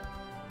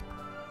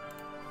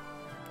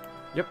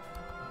 Yep.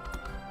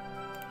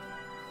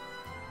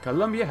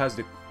 Colombia has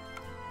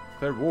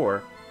declared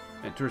war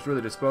and to restore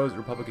the disposed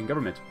Republican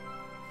government.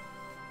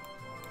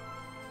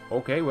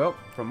 Okay, well,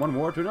 from one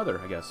war to another,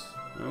 I guess.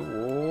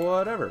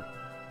 Whatever.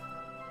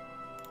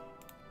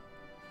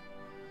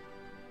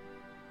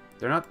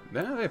 They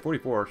have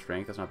 44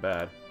 strength, that's not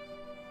bad.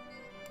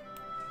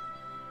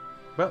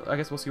 But I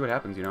guess we'll see what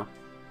happens, you know.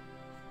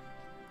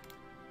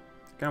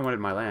 Kind of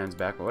wanted my lands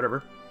back, but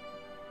whatever.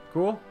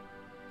 Cool.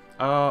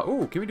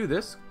 Ooh, can we do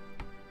this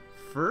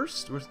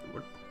first?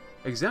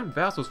 Exempt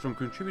vassals from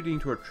contributing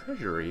to our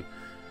treasury.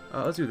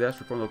 Let's do this.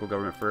 Reform local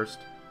government first.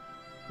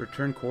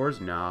 Return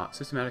cores? Nah.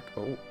 Systematic.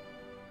 Oh.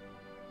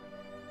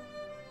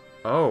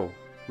 Oh.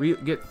 We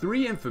get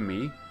 3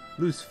 infamy,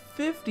 lose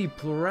 50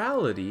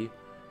 plurality.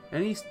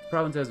 Any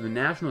province has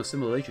national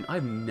assimilation.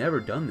 I've never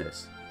done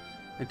this.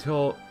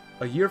 Until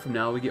a year from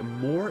now, we get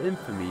more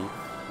infamy,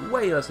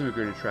 way less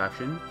immigrant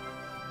attraction.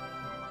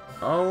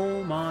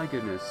 Oh my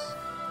goodness.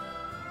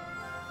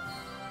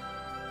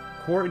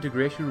 Core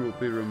integration will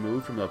be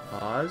removed from La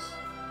Paz.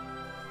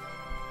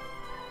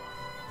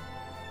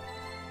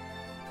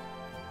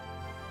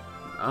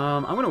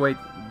 I'm gonna wait,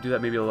 do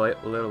that maybe a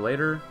little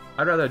later.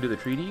 I'd rather do the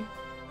treaty.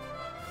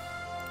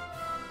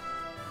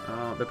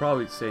 They'll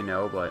probably say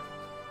no, but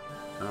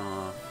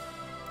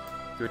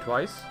do it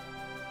twice.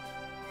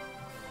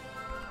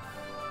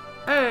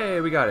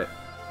 Hey, we got it.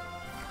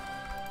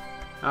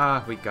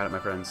 Ah, we got it, my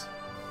friends.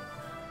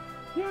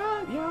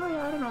 Yeah,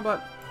 I don't know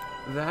about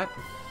that.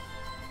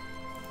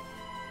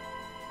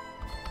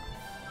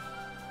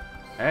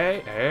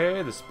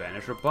 Hey, the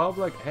Spanish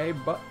Republic. Hey,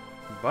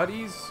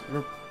 buddies,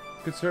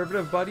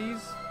 conservative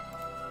buddies.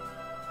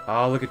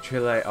 Oh, look at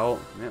Chile. Oh,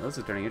 man, this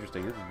is turning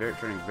interesting. This is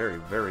turning very,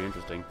 very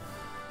interesting.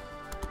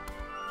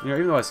 You know,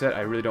 even though I said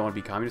I really don't want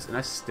to be communist, and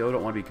I still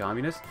don't want to be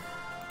communist,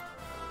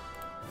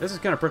 this has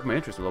kind of pricked my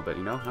interest a little bit,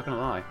 you know? Not gonna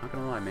lie. Not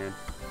gonna lie, man.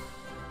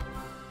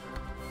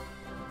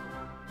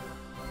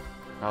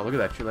 Oh, look at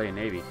that Chilean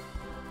Navy.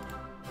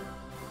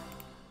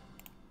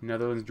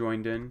 Netherlands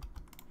joined in.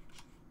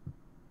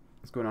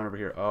 What's going on over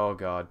here? Oh,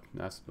 God.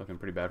 That's looking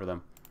pretty bad for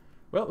them.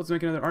 Well, let's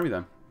make another army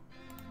then.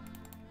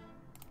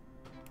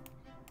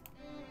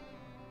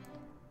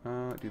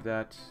 Do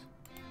that.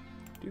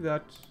 Do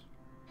that.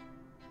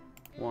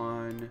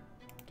 1,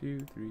 2,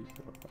 3, 4,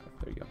 5.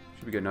 There you go.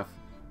 Should be good enough.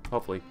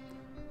 Hopefully.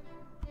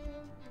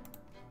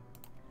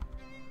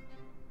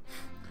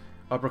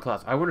 Upper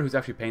class. I wonder who's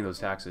actually paying those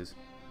taxes.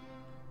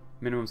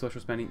 Minimum social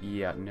spending?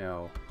 Yeah,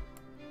 no.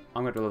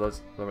 I'm going to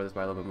lower this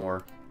by a little bit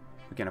more.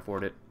 We can't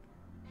afford it.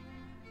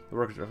 The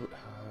workers are...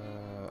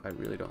 I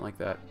really don't like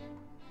that.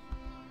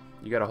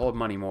 You gotta hold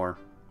money more.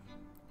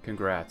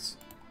 Congrats.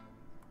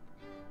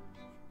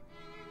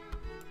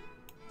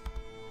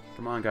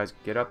 Come on, guys.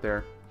 Get up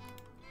there.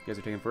 You guys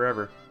are taking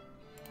forever.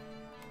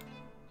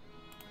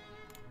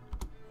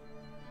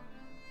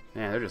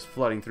 Man, they're just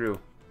flooding through.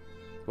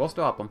 We'll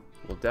stop them.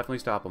 We'll definitely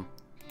stop them.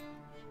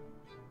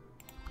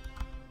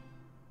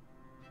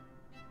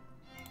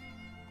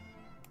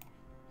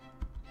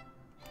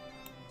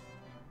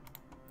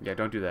 Yeah,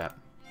 don't do that.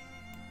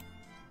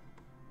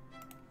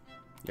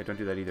 Yeah, don't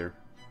do that either.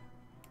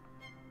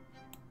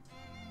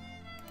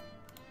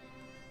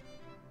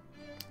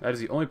 That is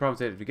the only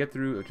province I have to get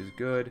through, which is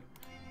good.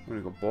 I'm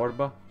gonna go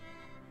Borba.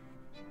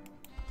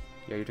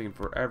 Yeah, you're taking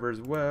forever as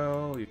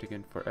well. You're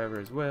taking forever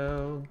as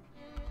well.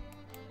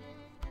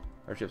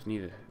 Our ships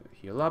need to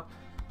heal up.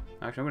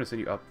 Actually, I'm gonna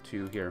send you up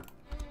to here.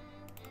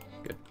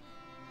 Good.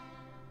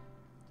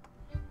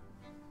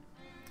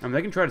 I mean,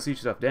 they can try to siege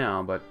stuff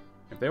down, but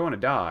if they want to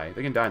die,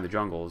 they can die in the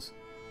jungles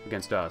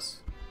against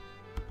us.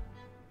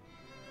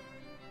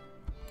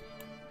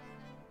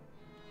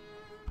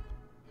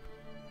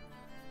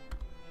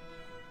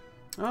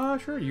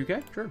 Sure,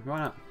 UK. Sure, why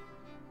not?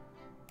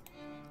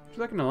 Would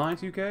you like an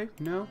alliance, UK?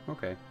 No?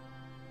 Okay.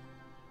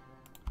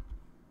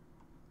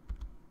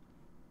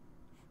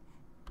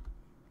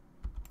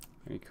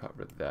 Let me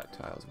cover that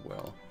tile as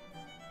well.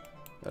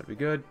 That'd be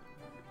good.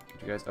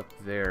 Get you guys up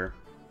there.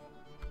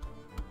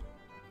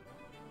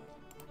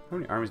 How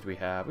many armies do we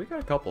have? We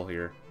got a couple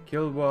here.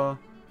 Kilwa,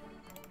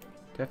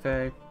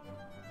 Tefe.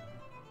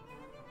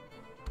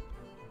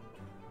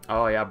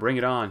 Oh yeah, bring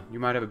it on. You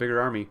might have a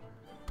bigger army,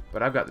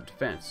 but I've got the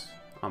defense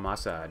on my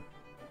side.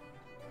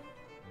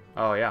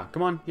 Oh yeah,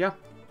 come on, yeah,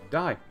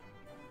 die.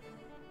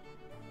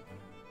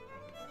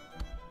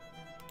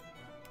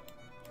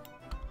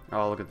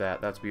 Oh, look at that.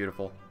 That's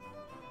beautiful.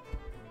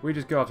 We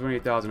just got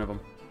 28,000 of them.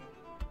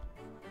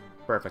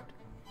 Perfect.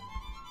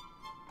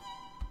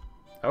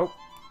 Oh.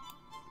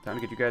 Time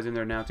to get you guys in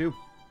there now, too.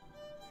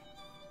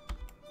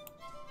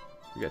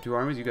 We got 2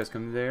 armies. You guys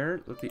come there.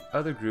 Let the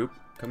other group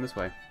come this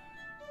way.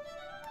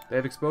 They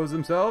have exposed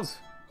themselves.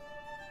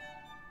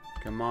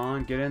 Come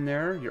on, get in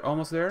there. You're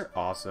almost there.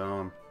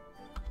 Awesome.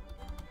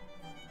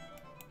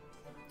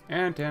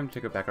 And time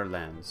to take back our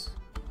lands.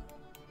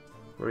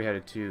 Where are we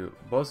headed to?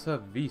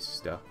 Bossa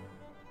Vista.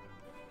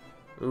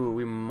 Ooh,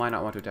 we might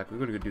not want to attack. We're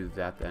going to go do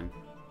that then.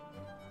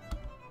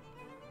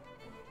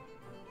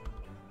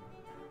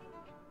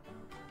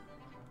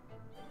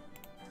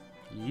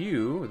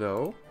 You,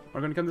 though,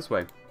 are going to come this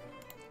way.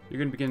 You're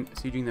going to begin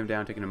sieging them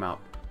down, taking them out.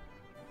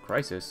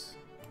 Crisis.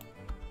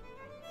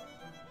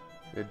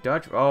 The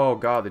Dutch... Oh,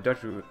 God, the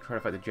Dutch will try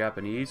to fight the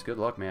Japanese. Good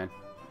luck, man.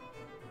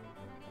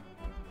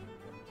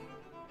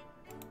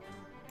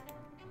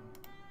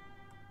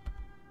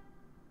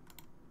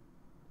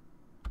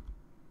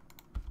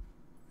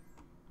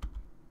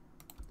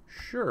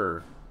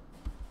 Sure.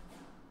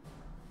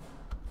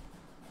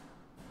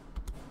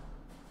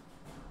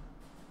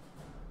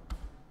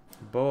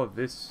 Boa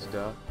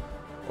Vista.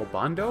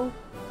 Obando?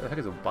 What the heck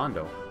is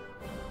Obando?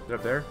 Is it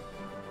up there?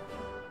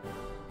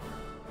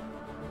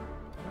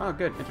 Oh,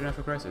 good.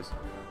 International crisis.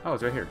 Oh,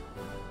 it's right here.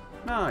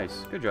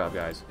 Nice. Good job,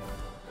 guys.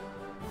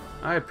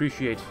 I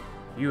appreciate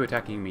you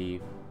attacking me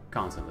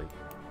constantly.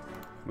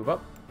 Move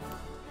up.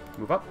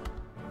 Move up.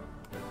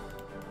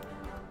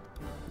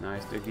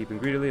 Nice. Dig deep and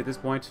greedily at this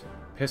point.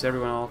 Piss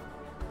everyone off.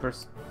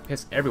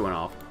 Piss everyone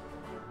off.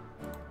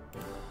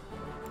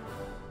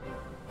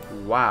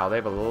 Wow, they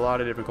have a lot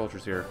of different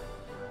cultures here.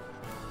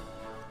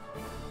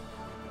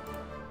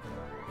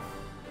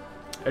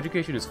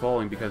 Education is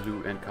falling because we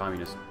went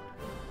communist.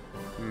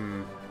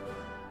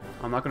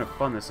 I'm not going to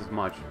fund this as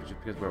much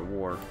just because we're at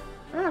war.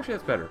 Actually,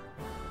 that's better.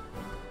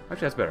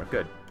 Actually, that's better.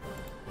 Good.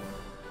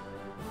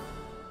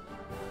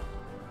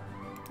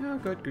 Yeah,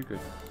 good, good, good.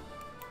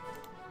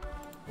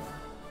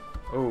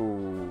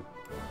 Oh.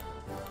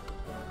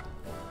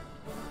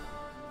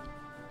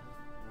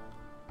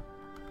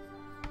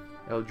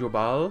 El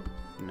Jobal.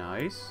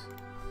 Nice.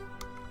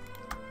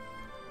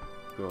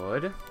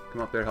 Good.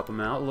 Come up there, help him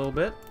out a little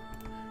bit.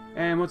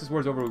 And once this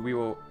war's over, we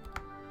will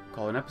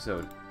call an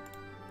episode.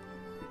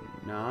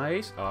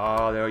 Nice.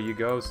 Oh, there you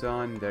go,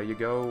 son. There you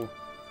go.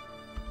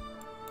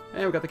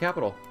 And we got the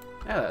capital.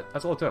 Yeah,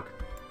 that's all it took.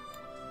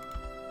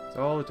 That's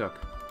all it took.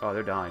 Oh,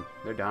 they're dying.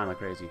 They're dying like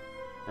crazy.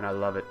 And I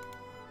love it.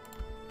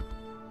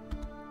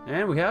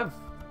 And we have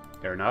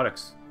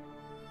aeronautics.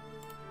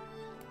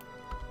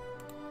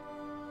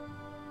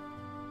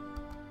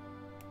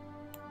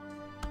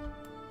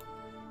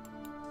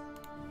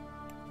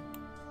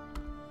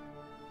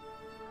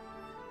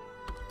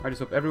 I just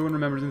hope everyone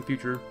remembers in the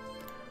future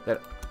that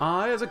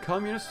I, as a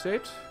communist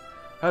state,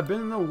 have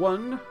been the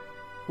one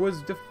who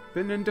has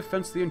been in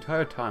defense the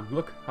entire time.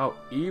 Look how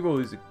evil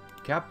these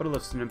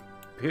capitalists and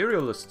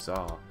imperialists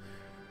are.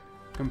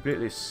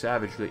 Completely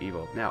savagely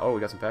evil. Now, oh,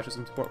 we got some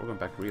fascism support. We're going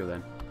back to Rio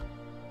then.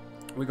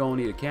 We're going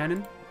to need a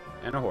cannon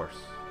and a horse.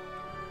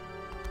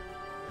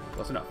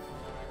 Close enough.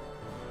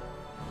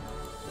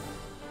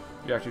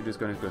 You're actually just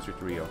going to go straight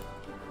to Rio.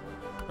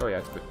 Oh yeah,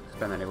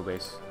 expand that naval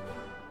base.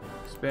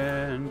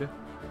 Expand.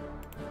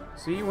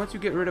 See, once you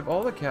get rid of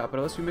all the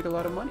capitalists, you make a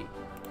lot of money.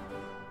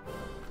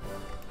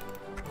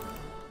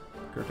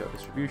 Curtail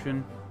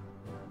distribution.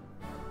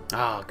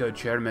 Ah, good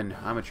chairman.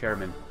 I'm a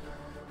chairman.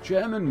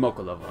 Chairman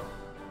Mokulova.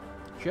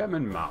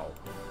 Chairman Mao.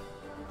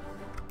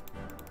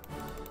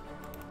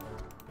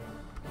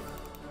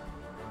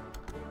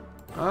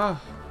 Ah,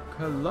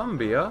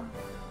 Colombia?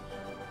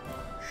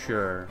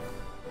 Sure.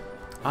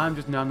 I'm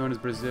just now known as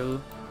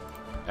Brazil.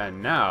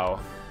 And now...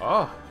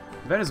 Oh,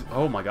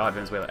 oh my god,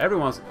 Venezuela.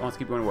 Everyone wants to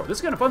keep going to war. This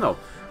is kind of fun, though.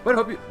 But I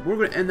hope we're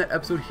going to end that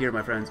episode here,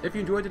 my friends. If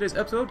you enjoyed today's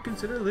episode,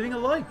 consider leaving a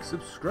like.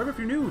 Subscribe if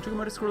you're new. Check out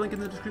my Discord link in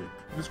the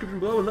description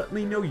below and let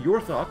me know your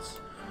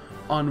thoughts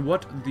on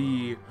what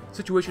the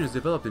situation has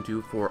developed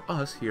into for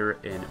us here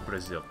in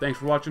Brazil. Thanks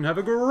for watching. Have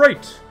a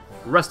great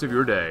rest of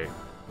your day.